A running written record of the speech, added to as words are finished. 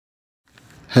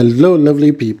Hello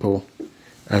lovely people,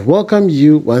 I welcome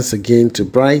you once again to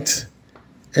Bright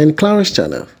and Clara's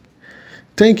channel.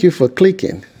 Thank you for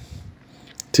clicking.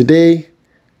 Today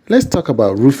let's talk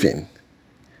about roofing.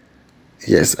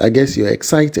 Yes, I guess you're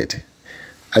excited.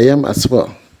 I am as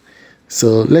well.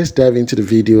 So let's dive into the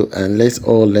video and let's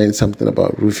all learn something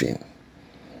about roofing.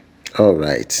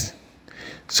 Alright,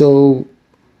 so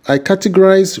I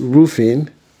categorize roofing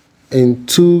in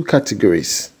two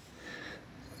categories.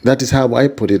 That is how I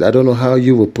put it. I don't know how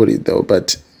you will put it though,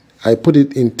 but I put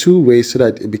it in two ways so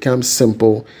that it becomes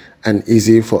simple and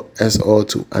easy for us all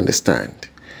to understand.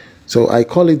 So I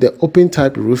call it the open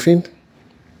type roofing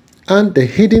and the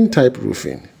hidden type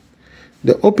roofing.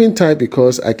 The open type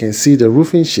because I can see the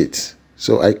roofing sheet,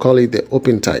 so I call it the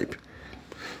open type,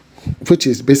 which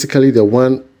is basically the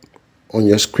one on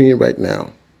your screen right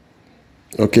now.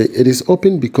 Okay, it is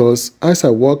open because as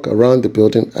I walk around the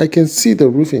building, I can see the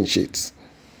roofing sheets.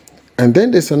 And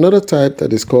then there's another type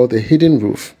that is called the hidden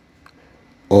roof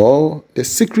or the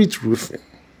secret roofing.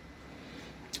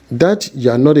 That you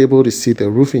are not able to see the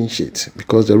roofing sheet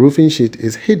because the roofing sheet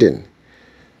is hidden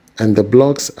and the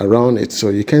blocks around it, so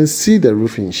you can see the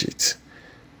roofing sheet.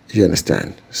 You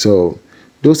understand? So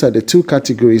those are the two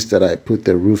categories that I put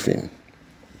the roofing.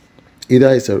 Either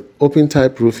it's an open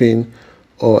type roofing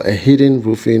or a hidden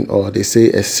roofing, or they say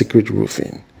a secret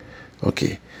roofing.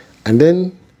 Okay, and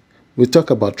then we talk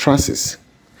about trusses.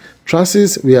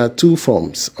 Trusses, we have two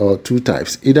forms or two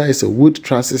types. Either it's a wood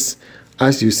trusses.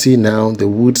 As you see now, the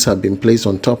woods have been placed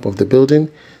on top of the building.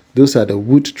 Those are the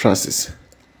wood trusses.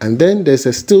 And then there's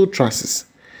a steel trusses.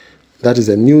 That is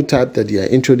a new type that they are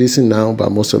introducing now by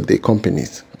most of the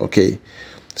companies. Okay,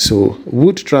 so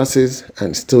wood trusses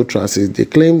and steel trusses, they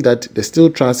claim that the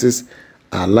steel trusses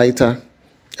are lighter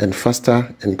and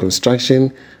faster in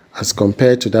construction as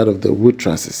compared to that of the wood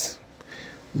trusses.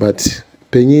 But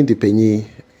penny the penny,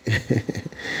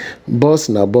 boss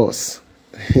na boss.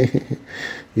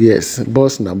 Yes,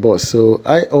 boss na boss. So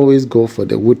I always go for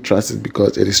the wood trusses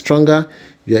because it is stronger.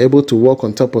 You're able to walk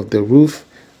on top of the roof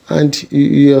and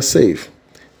you're safe.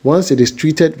 Once it is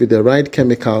treated with the right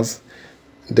chemicals,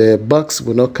 the bugs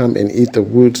will not come and eat the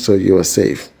wood, so you are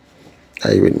safe.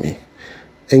 Are you with me?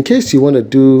 In case you want to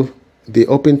do the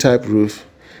open type roof,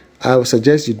 I would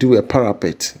suggest you do a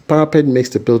parapet. Parapet makes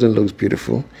the building look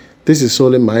beautiful. This is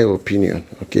solely my opinion,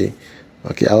 okay?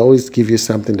 Okay, I always give you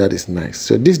something that is nice.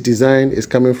 So this design is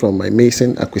coming from my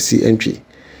mason, Akwasi Antwi.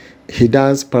 He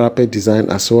does parapet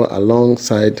design as well,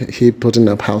 alongside he putting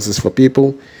up houses for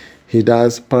people. He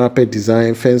does parapet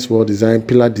design, fence wall design,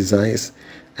 pillar designs,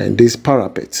 and this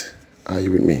parapet. Are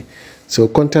you with me? So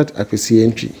contact Akwasi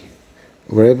Antwi.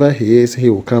 Wherever he is, he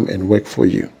will come and work for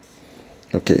you.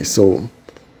 Okay, so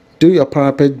do your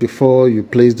parapet before you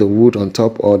place the wood on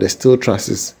top or the steel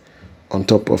trusses on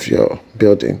top of your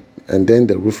building, and then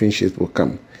the roofing sheet will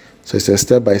come. So it's a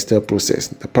step-by-step process.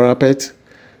 The parapet,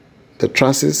 the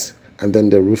trusses, and then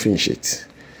the roofing sheet.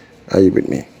 Are you with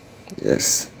me?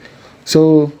 Yes.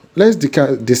 So let's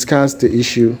discuss the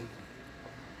issue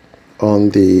on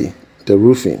the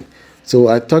roofing. So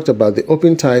I talked about the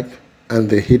open type and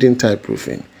the hidden type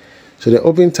roofing. So the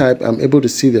open type, I'm able to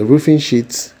see the roofing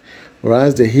sheets,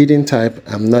 whereas the hidden type,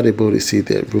 I'm not able to see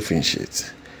the roofing sheets.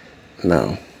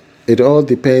 Now, it all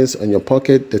depends on your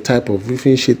pocket, the type of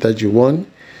roofing sheet that you want,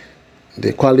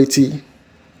 the quality,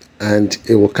 and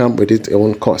it will come with its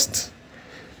own cost.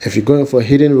 If you're going for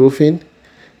hidden roofing,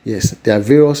 yes, there are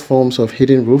various forms of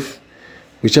hidden roof.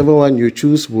 Whichever one you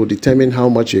choose will determine how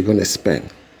much you're going to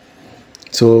spend.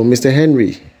 So, Mr.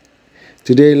 Henry,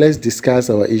 today let's discuss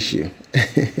our issue.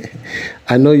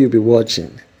 I know you'll be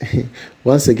watching.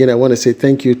 Once again, I want to say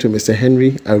thank you to Mr.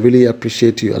 Henry. I really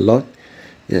appreciate you a lot.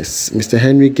 Yes, Mr.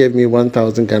 Henry gave me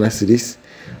 1,000 Ghana cedis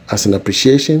as an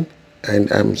appreciation,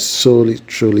 and I'm solely,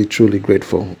 truly, truly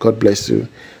grateful. God bless you.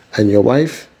 And your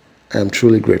wife, I'm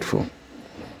truly grateful.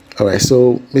 All right,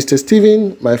 so Mr.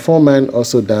 Steven, my foreman,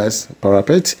 also does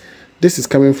parapet. This is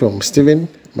coming from Steven,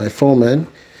 my foreman,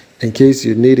 in case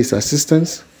you need his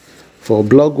assistance for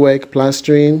block work,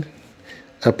 plastering,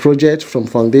 a project from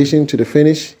foundation to the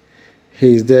finish.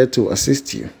 He is there to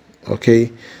assist you.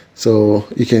 Okay, so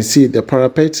you can see the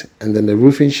parapet and then the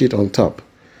roofing sheet on top.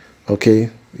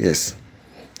 Okay, yes.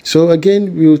 So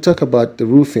again, we will talk about the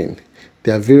roofing.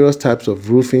 There are various types of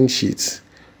roofing sheets.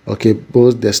 Okay,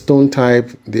 both the stone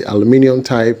type, the aluminum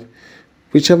type,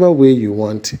 whichever way you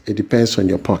want, it depends on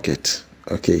your pocket.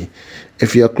 Okay,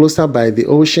 if you are closer by the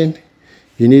ocean,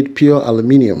 you need pure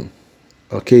aluminum.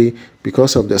 Okay,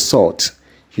 because of the salt,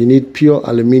 you need pure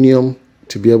aluminum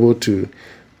to be able to,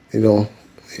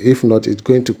 if not, it's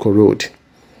going to corrode.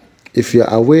 If you're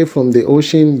away from the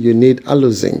ocean, you need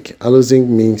zinc. Zinc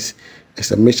means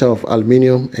it's a mixture of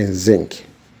aluminium and zinc.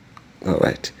 All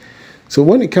right. So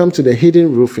when it comes to the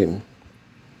hidden roofing,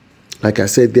 like I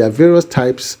said, there are various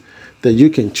types that you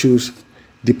can choose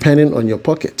depending on your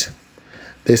pocket.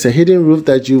 There's a hidden roof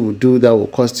that you will do that will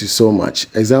cost you so much.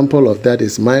 Example of that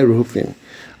is my roofing.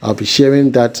 I'll be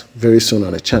sharing that very soon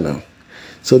on the channel.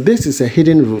 So this is a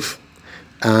hidden roof,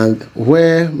 and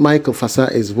where Michael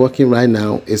Fassah is working right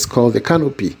now is called the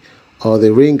canopy or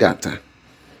the rain gutter.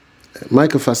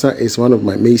 Michael Fassah is one of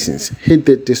my masons. He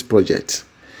did this project.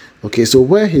 Okay, so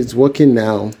where he's working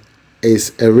now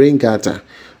is a rain gutter.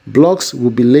 Blocks will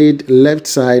be laid left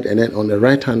side and then on the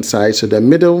right hand side, so the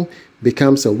middle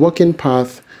becomes a walking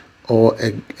path or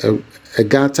a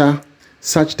gutter,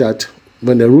 such that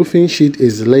when the roofing sheet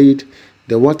is laid,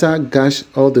 the water gush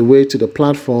all the way to the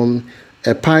platform.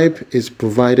 A pipe is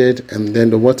provided, and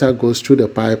then the water goes through the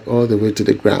pipe all the way to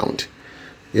the ground.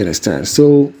 You understand?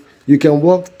 So you can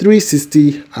walk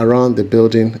 360 around the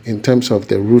building in terms of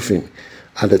the roofing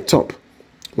at the top.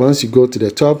 Once you go to the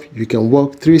top, you can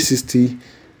walk 360,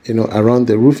 around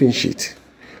the roofing sheet.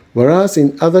 Whereas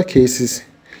in other cases,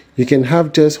 you can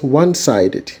have just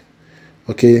one-sided.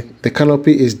 Okay, the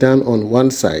canopy is done on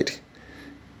one side.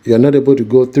 You're not able to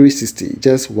go 360,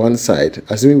 just one side.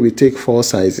 Assuming we take 4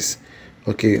 sizes.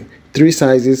 Okay, 3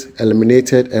 sizes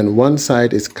eliminated, and one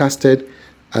side is casted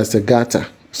as a gutter.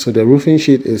 So the roofing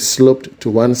sheet is sloped to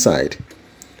one side.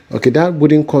 Okay, that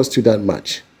wouldn't cost you that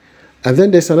much. And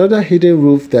then there's another hidden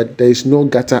roof that there is no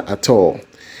gutter at all.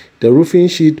 The roofing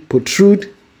sheet protrudes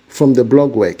from the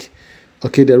block work.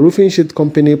 Okay, the roofing sheet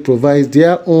company provides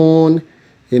their own,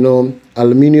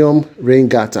 aluminium rain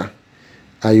gutter.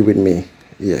 Are you with me?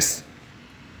 Yes.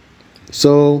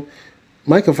 So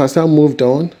Michael Fassah moved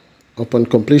on. Upon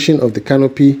completion of the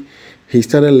canopy, he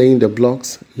started laying the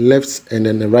blocks left and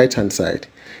then the right hand side.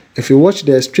 If you watch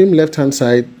the extreme left hand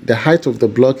side, the height of the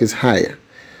block is higher.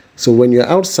 So when you're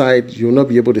outside, you'll not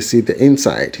be able to see the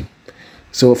inside.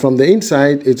 So from the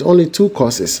inside, it's only 2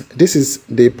 courses. This is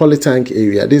the polytank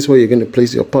area. This is where you're going to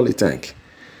place your polytank.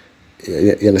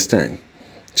 You understand?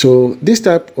 So this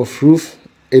type of roof,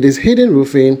 it is hidden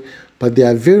roofing, but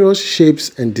there are various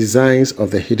shapes and designs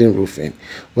of the hidden roofing.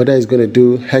 Whether it's going to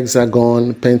do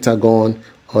hexagon, pentagon,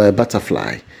 or a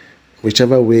butterfly.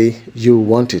 Whichever way you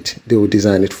want it, they will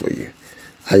design it for you.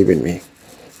 Are you with me?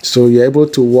 So you're able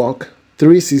to walk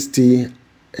 360,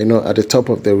 at the top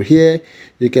of the here.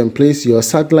 You can place your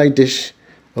satellite dish,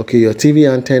 okay, your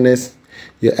TV antennas,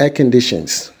 your air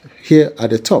conditions here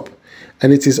at the top.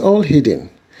 And it is all hidden.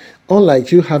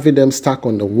 Unlike you having them stuck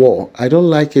on the wall. I don't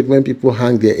like it when people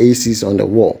hang their ACs on the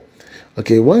wall.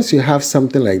 Okay, once you have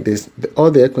something like this, all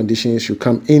the air conditioning should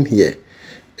come in here.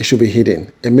 It should be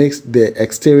hidden. It makes the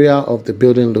exterior of the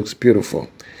building looks beautiful.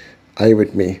 Are you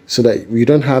with me? So that you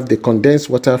don't have the condensed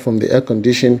water from the air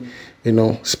condition,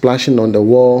 splashing on the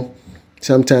wall.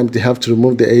 Sometimes they have to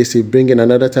remove the AC, bring in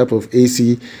another type of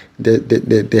AC.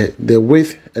 The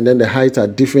width and then the height are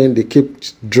different. They keep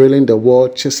drilling the wall,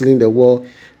 chiseling the wall,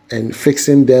 and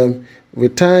fixing them.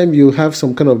 With time, you have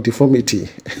some kind of deformity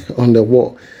on the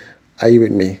wall. Are you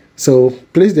with me? So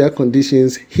place the air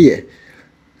conditions here.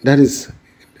 That is,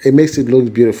 it makes it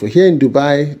look beautiful. Here in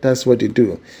Dubai, that's what they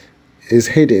do. It's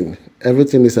hidden.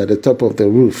 Everything is at the top of the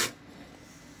roof.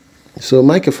 So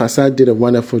Michael Fassah did a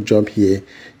wonderful job here.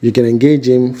 You can engage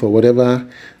him for whatever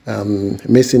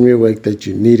masonry work that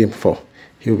you need him for.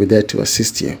 He'll be there to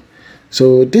assist you.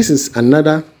 So this is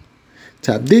another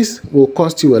type. This will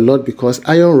cost you a lot because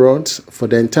iron rods for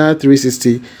the entire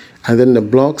 360, and then the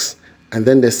blocks, and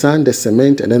then the sand, the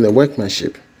cement, and then the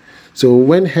workmanship. So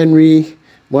when Henry,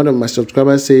 one of my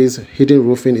subscribers, says hidden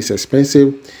roofing is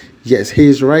expensive, yes, he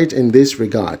is right in this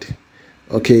regard.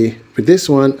 Okay, with this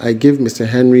one, I give Mr.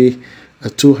 Henry a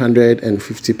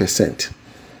 250%.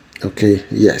 Okay,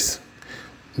 yes.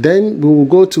 Then we will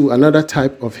go to another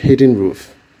type of hidden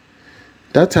roof.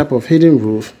 That type of hidden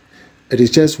roof, it is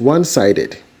just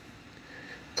one-sided.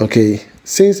 Okay,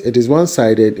 since it is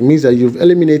one-sided, it means that you've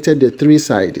eliminated the 3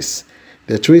 sides.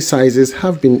 The 3 sizes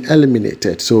have been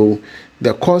eliminated, so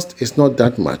the cost is not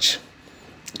that much.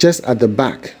 Just at the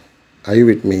back, are you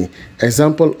with me?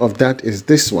 Example of that is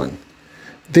this one.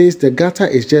 The gutter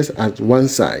is just at one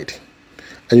side,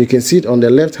 and you can see it on the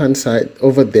left hand side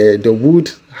over there. The wood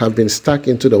have been stuck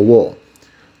into the wall.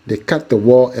 They cut the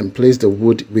wall and place the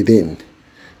wood within,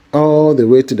 all the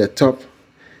way to the top,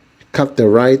 cut the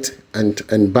right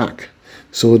and back.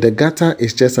 So the gutter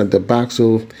is just at the back.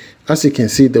 So as you can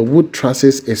see, the wood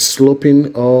trusses is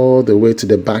sloping all the way to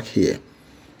the back here.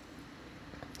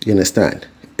 You understand?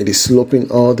 it is sloping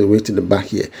all the way to the back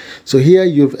here. So here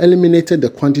you've eliminated the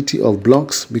quantity of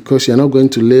blocks, because you're not going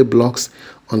to lay blocks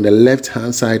on the left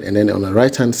hand side and then on the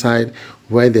right hand side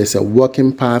where there's a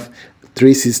walking path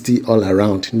 360 all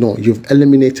around. No, you've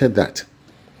eliminated that.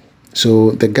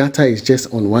 So the gutter is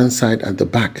just on one side at the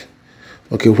back,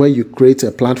 okay, where you create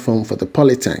a platform for the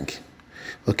poly tank,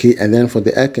 okay, and then for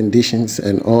the air conditions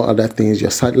and all other things,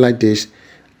 your satellite dish,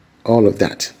 all of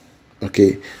that,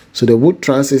 okay. So the wood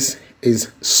trusses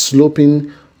is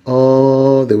sloping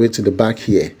all the way to the back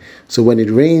here. So when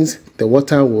it rains, the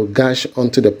water will gush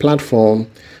onto the platform,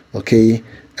 okay,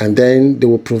 and then they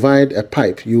will provide a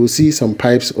pipe. You will see some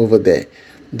pipes over there.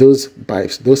 Those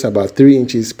pipes, those are about 3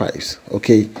 inches pipes,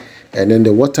 okay, and then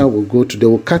the water will go to, they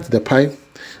will cut the pipe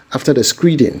after the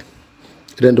screeding,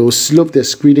 then they will slope the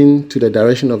screeding to the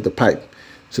direction of the pipe,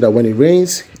 so that when it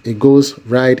rains, it goes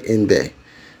right in there.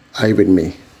 Are you with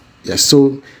me? Yes.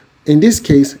 So in this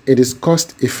case, it is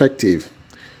cost effective.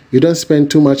 You don't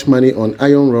spend too much money on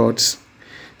iron rods,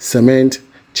 cement,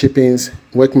 chippings,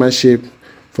 workmanship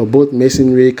for both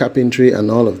masonry, carpentry, and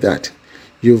all of that.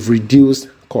 You've reduced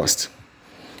cost.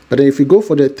 But then if you go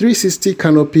for the 360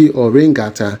 canopy or rain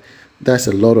gutter, that's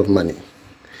a lot of money.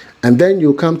 And then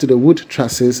you come to the wood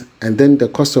trusses and then the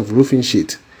cost of roofing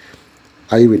sheet.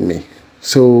 Are you with me?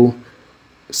 So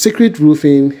secret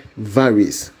roofing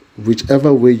varies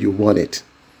whichever way you want it.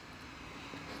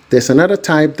 There's another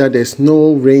type that there's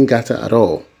no rain gutter at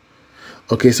all.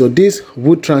 Okay, so these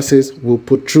wood trusses will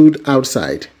protrude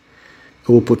outside. It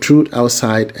will protrude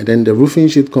outside, and then the roofing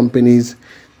sheet companies,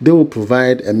 they will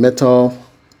provide a metal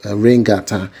rain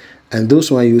gutter, and those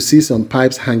ones you see some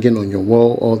pipes hanging on your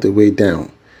wall all the way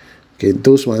down. Okay,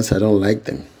 those ones I don't like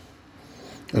them.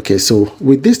 Okay, so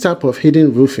with this type of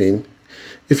hidden roofing,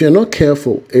 if you're not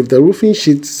careful, if the roofing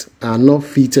sheets are not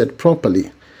fitted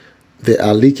properly, there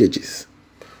are leakages.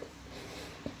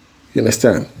 You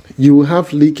understand? You will have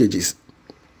leakages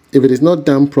if it is not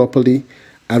done properly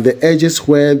at the edges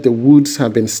where the woods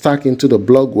have been stuck into the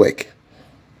block work.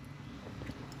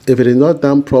 If it is not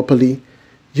done properly,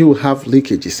 you will have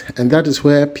leakages, and that is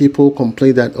where people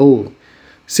complain that, oh,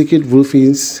 secret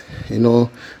roofings, you know,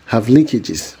 have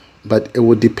leakages. But it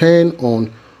will depend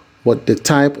on what the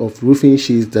type of roofing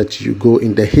sheets that you go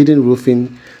in, the hidden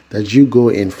roofing that you go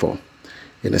in for.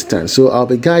 You understand? So I'll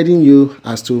be guiding you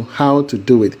as to how to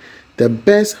do it. The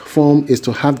best form is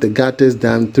to have the gutters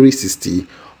done 360,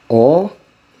 or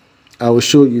I will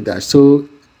show you that. So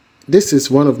this is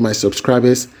one of my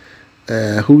subscribers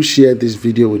who shared this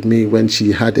video with me when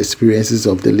she had experiences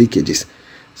of the leakages.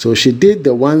 So she did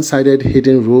the one-sided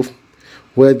hidden roof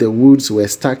where the woods were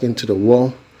stuck into the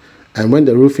wall, and when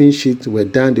the roofing sheets were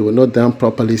done, they were not done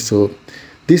properly. So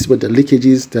these were the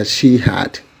leakages that she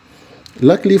had.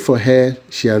 Luckily for her,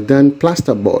 she has done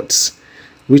plaster boards,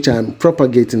 which I'm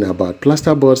propagating about.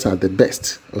 Plaster boards are the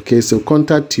best. Okay, so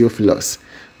contact Theophilus,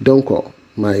 don't call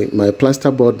my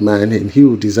plaster board man, and he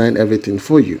will design everything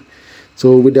for you.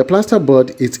 So with the plaster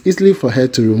board, it's easily for her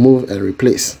to remove and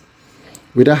replace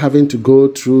without having to go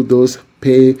through those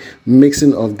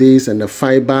mixing of this and the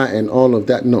fiber and all of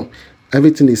that. No,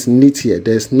 everything is neat here.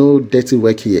 There's no dirty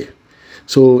work here.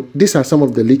 So these are some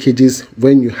of the leakages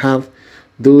when you have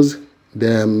those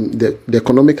the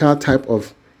economical type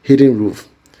of hidden roof.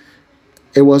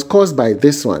 It was caused by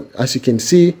this one. As you can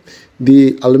see,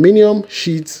 the aluminium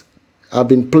sheets have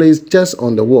been placed just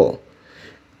on the wall.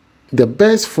 The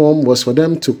best form was for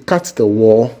them to cut the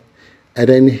wall and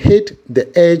then hit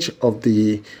the edge of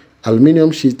the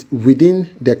aluminium sheet within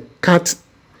the cut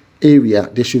area.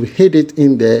 They should hit it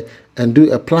in there and do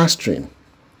a plastering.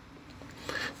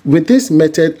 With this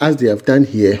method, as they have done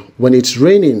here, when it's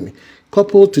raining,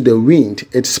 coupled to the wind,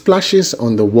 it splashes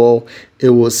on the wall, it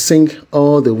will sink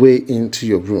all the way into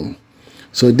your room.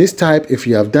 So this type, if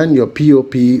you have done your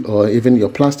POP or even your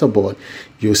plasterboard,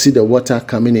 you'll see the water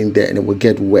coming in there and it will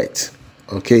get wet.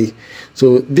 Okay,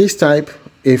 so this type,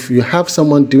 if you have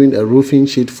someone doing a roofing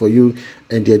sheet for you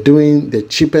and they're doing the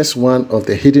cheapest one of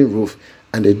the hidden roof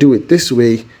and they do it this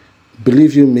way,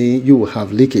 believe you me, you will have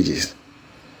leakages.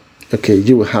 Okay,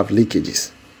 you will have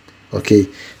leakages. Okay,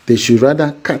 they should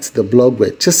rather cut the block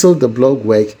work, chisel the block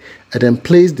work, and then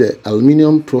place the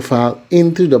aluminium profile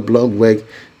into the block work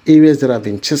areas that have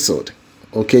been chiseled.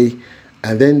 Okay,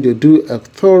 and then they do a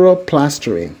thorough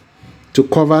plastering to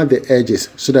cover the edges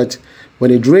so that when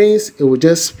it rains, it will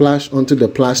just splash onto the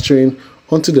plastering,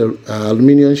 onto the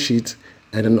aluminium sheet,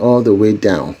 and then all the way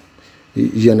down.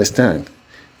 You understand?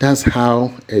 That's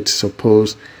how it's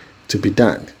supposed to be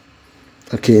done.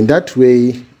 Okay, in that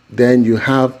way, then you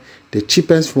have the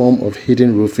cheapest form of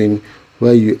hidden roofing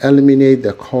where you eliminate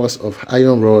the cost of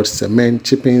iron rods, cement,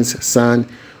 chippings, sand,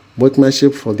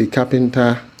 workmanship for the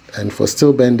carpenter and for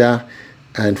steel bender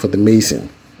and for the mason,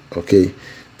 okay,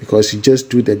 because you just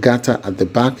do the gutter at the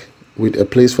back with a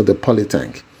place for the poly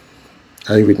tank.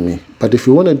 Are you with me? But if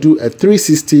you want to do a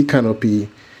 360 canopy,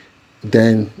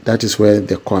 then that is where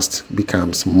the cost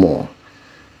becomes more.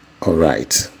 All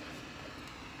right.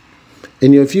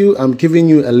 In your view, I'm giving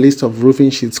you a list of roofing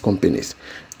sheets companies.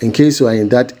 In case you are in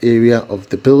that area of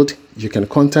the build, you can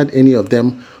contact any of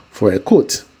them for a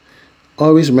quote.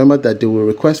 Always remember that they will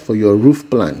request for your roof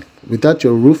plan. Without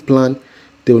your roof plan,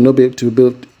 they will not be able to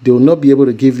build. They will not be able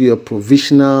to give you a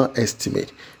provisional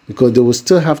estimate, because they will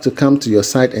still have to come to your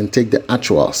site and take the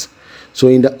actuals. So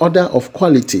in the order of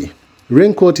quality,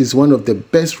 Raincoat is one of the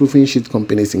best roofing sheet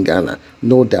companies in Ghana,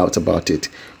 no doubt about it.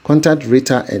 Contact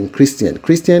Rita and Christian.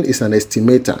 Christian is an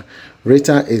estimator.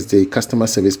 Rita is the customer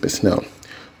service personnel.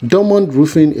 Dormont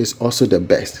Roofing is also the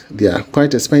best. They are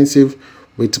quite expensive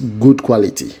with good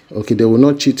quality. Okay, they will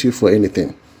not cheat you for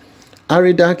anything.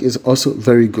 Aridak is also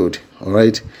very good. All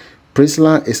right.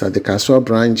 Prisla is at the Kaswa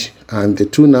branch, and the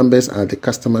 2 numbers are the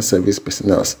customer service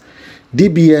personnel.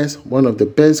 DBS, one of the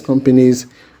best companies,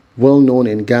 well known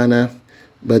in Ghana,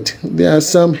 but there are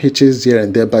some hitches here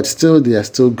and there, but still they are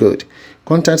still good.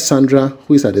 Contact Sandra,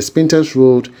 who is at the Spinters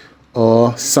Road,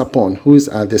 or Sapon, who is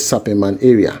at the Sapeman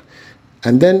area.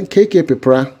 And then KK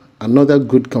Pepra, another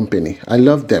good company. I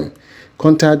love them.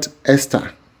 Contact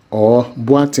Esther or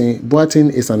Boatin.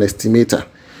 Boatin is an estimator.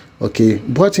 Okay,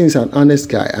 Boatin is an honest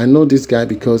guy. I know this guy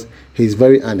because he's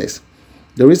very honest.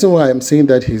 The reason why I'm saying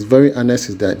that he's very honest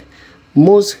is that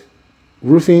most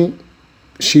roofing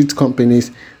sheet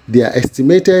companies, their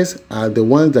estimators are the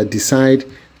ones that decide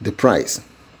the price.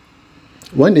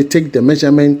 When they take the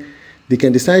measurement, they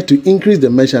can decide to increase the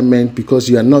measurement because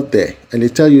you are not there, and they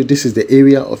tell you this is the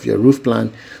area of your roof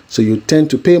plan, so you tend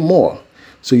to pay more.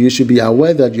 So you should be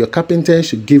aware that your carpenter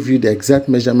should give you the exact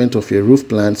measurement of your roof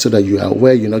plan so that you are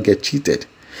aware you not get cheated.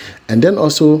 And then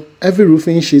also, every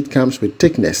roofing sheet comes with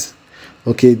thickness.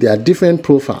 Okay, there are different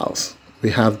profiles.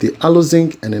 We have the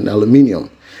alu-zinc and an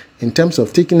aluminium. In terms of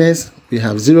thickness, we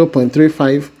have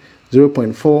 0.35,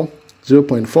 0.4,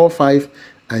 0.45,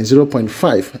 and 0.5.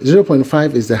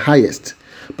 0.5 is the highest.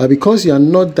 But because you are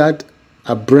not that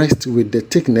abreast with the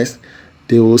thickness,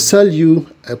 they will sell you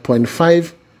a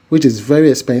 0.5, which is very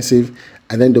expensive,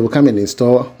 and then they will come and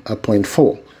install a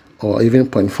 0.4 or even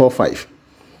 0.45.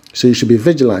 So you should be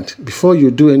vigilant. Before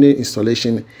you do any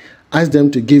installation, ask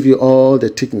them to give you all the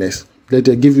thickness. Let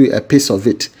them give you a piece of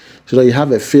it so that you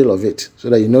have a feel of it, so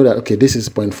that you know that, okay, this is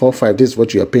 0.45, this is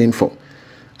what you are paying for.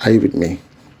 Are you with me?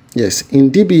 Yes,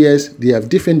 in DBS, they have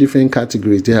different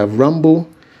categories. They have Rambo,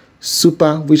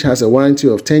 Super, which has a warranty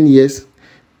of 10 years,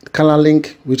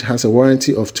 ColorLink, which has a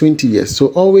warranty of 20 years. So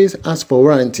always ask for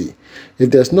warranty.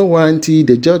 If there's no warranty,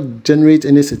 they just generate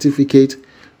any certificate.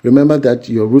 Remember that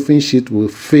your roofing sheet will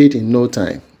fade in no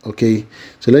time. Okay,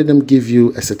 so let them give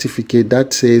you a certificate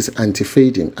that says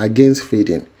anti-fading, against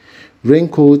fading.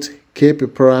 Raincoat,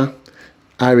 K-Pepra,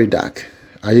 Aridak.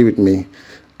 Are you with me?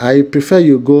 I prefer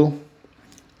you go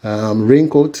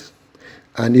Raincoat,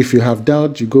 and if you have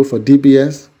doubt, you go for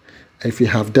DBS. If you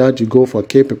have doubt, you go for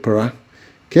K-Pepra.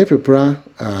 K-Pepra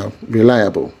are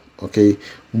reliable. Okay,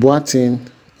 Boatin,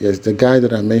 yes, the guy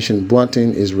that I mentioned,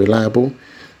 Boatin is reliable,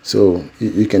 so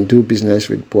you can do business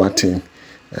with Boatin.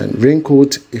 And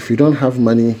Raincoat, if you don't have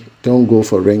money, don't go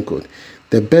for Raincoat.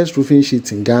 The best roofing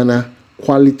sheets in Ghana,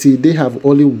 quality, they have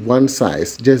only one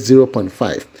size, just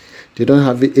 0.5. They don't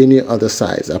have any other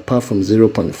size apart from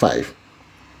 0.5.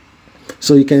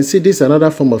 So you can see this is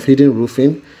another form of hidden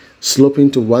roofing,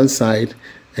 sloping to one side.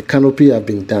 A canopy have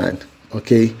been done.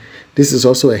 Okay, this is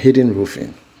also a hidden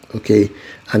roofing. Okay,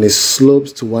 and it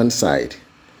slopes to one side.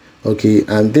 Okay,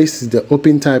 and this is the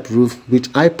open type roof, which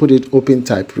I put it open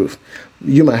type roof.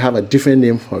 You might have a different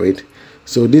name for it.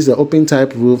 So this is an open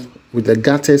type roof with the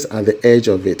gutters at the edge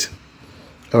of it.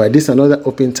 All right, this is another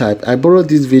open type. I borrowed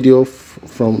this video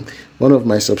from one of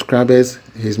my subscribers.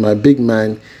 He's my big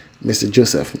man, Mr.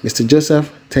 Joseph. Mr.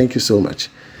 Joseph, thank you so much.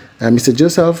 Mr.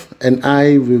 Joseph and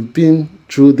I, we've been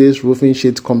through these roofing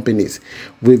sheet companies.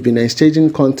 We've been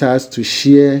exchanging contacts to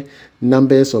share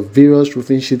numbers of various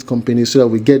roofing sheet companies so that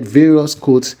we get various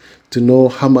quotes to know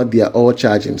how much they are all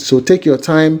charging. So take your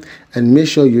time and make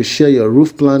sure you share your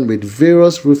roof plan with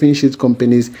various roofing sheet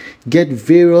companies. Get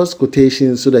various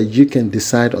quotations so that you can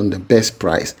decide on the best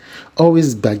price.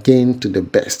 Always bargain to the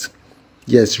best.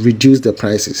 Yes, reduce the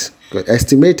prices.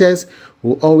 Estimators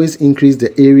will always increase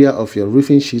the area of your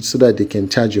roofing sheet so that they can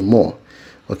charge you more.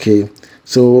 Okay,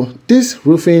 so this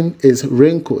roofing is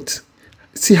Raincoat.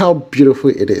 See how beautiful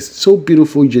it is. So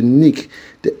beautiful, unique.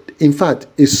 In fact,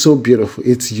 it's so beautiful.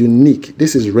 It's unique.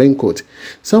 This is raincoat.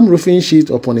 Some roofing sheet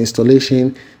upon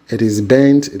installation, it is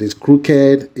bent, it is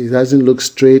crooked, it doesn't look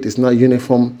straight, it's not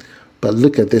uniform. But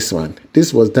look at this one.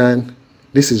 This was done.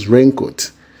 This is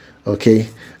raincoat. Okay.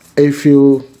 If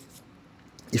your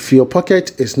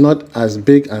pocket is not as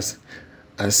big as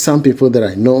some people that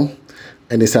I know,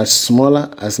 and it's as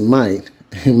smaller as mine,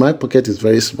 my pocket is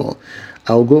very small,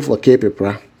 I'll go for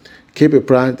GHbiZGirl-Korewaa.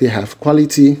 GHbiZGirl-Korewaa, they have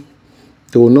quality.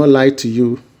 They will not lie to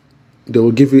you. They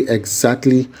will give you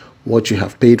exactly what you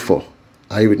have paid for.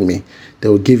 Are you with me? They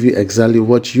will give you exactly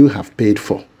what you have paid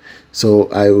for. So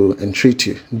I will entreat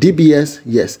you. DBS,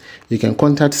 yes, you can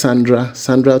contact Sandra.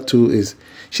 Sandra too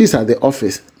she's at the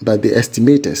office, but the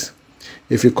estimators.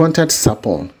 If you contact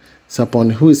Sapon,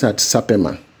 who is at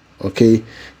Sapema, okay,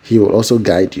 he will also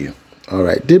guide you. All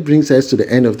right, this brings us to the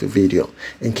end of the video.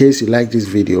 In case you like this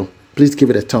video, please give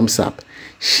it a thumbs up.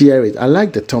 Share it. I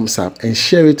like the thumbs up, and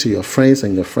share it to your friends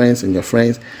and your friends and your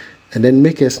friends, and then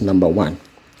make us #1.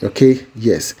 Okay,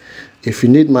 yes. If you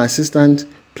need my assistance,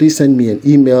 please send me an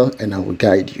email and I will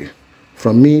guide you.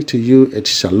 From me to you, it's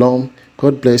shalom.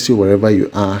 God bless you wherever you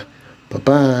are.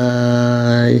 Bye-bye.